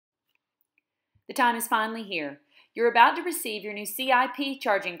The time is finally here. You're about to receive your new CIP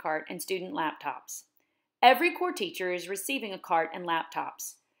charging cart and student laptops. Every core teacher is receiving a cart and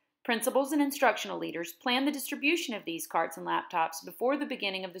laptops. Principals and instructional leaders plan the distribution of these carts and laptops before the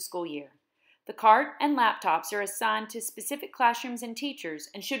beginning of the school year. The cart and laptops are assigned to specific classrooms and teachers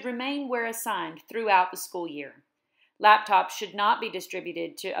and should remain where assigned throughout the school year. Laptops should not be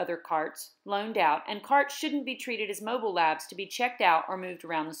distributed to other carts, loaned out, and carts shouldn't be treated as mobile labs to be checked out or moved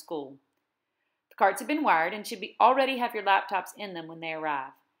around the school. The carts have been wired and should already have your laptops in them when they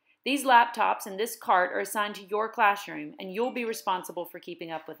arrive. These laptops and this cart are assigned to your classroom, and you'll be responsible for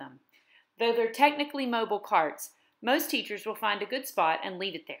keeping up with them. Though they're technically mobile carts, most teachers will find a good spot and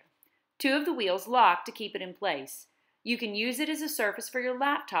leave it there. 2 of the wheels lock to keep it in place. You can use it as a surface for your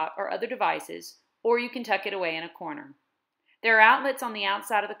laptop or other devices, or you can tuck it away in a corner. There are outlets on the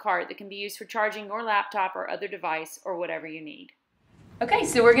outside of the cart that can be used for charging your laptop or other device or whatever you need. Okay,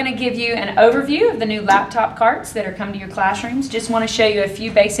 so we're going to give you an overview of the new laptop carts that are coming to your classrooms. Just want to show you a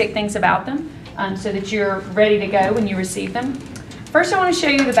few basic things about them so that you're ready to go when you receive them. First, I want to show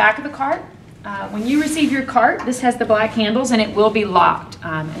you the back of the cart. When you receive your cart, this has the black handles and it will be locked.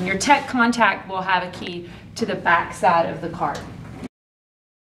 And your tech contact will have a key to the back side of the cart.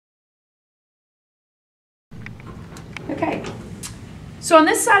 Okay, so on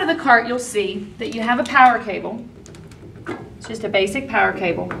this side of the cart, you'll see that you have a power cable. It's just a basic power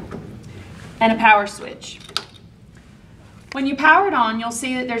cable and a power switch. When you power it on, you'll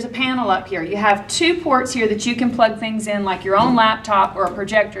see that there's a panel up here. You have 2 ports here that you can plug things in, like your own laptop or a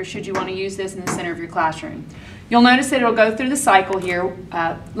projector, should you want to use this in the center of your classroom. You'll notice that it'll go through the cycle here,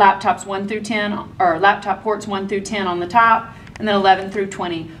 laptops 1 through 10, or laptop ports 1 through 10 on the top, and then 11 through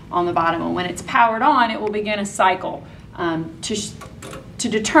 20 on the bottom. And when it's powered on, it will begin a cycle to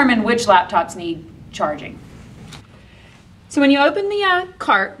determine which laptops need charging. So when you open the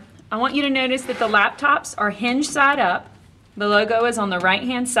cart, I want you to notice that the laptops are hinged side up. The logo is on the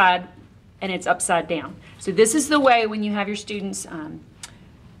right-hand side, and it's upside down. So this is the way when you have your students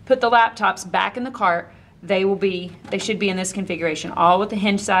put the laptops back in the cart, they should be in this configuration, all with the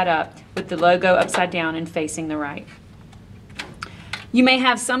hinge side up, with the logo upside down and facing the right. You may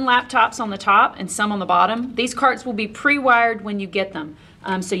have some laptops on the top and some on the bottom. These carts will be pre-wired when you get them.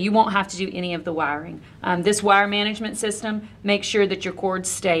 So you won't have to do any of the wiring. This wire management system makes sure that your cords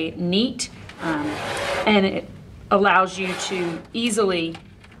stay neat, and it allows you to easily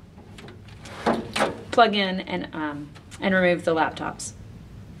plug in and remove the laptops.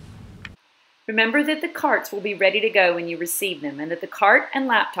 Remember that the carts will be ready to go when you receive them, and that the cart and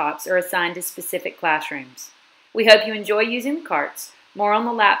laptops are assigned to specific classrooms. We hope you enjoy using the carts. More on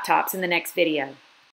the laptops in the next video.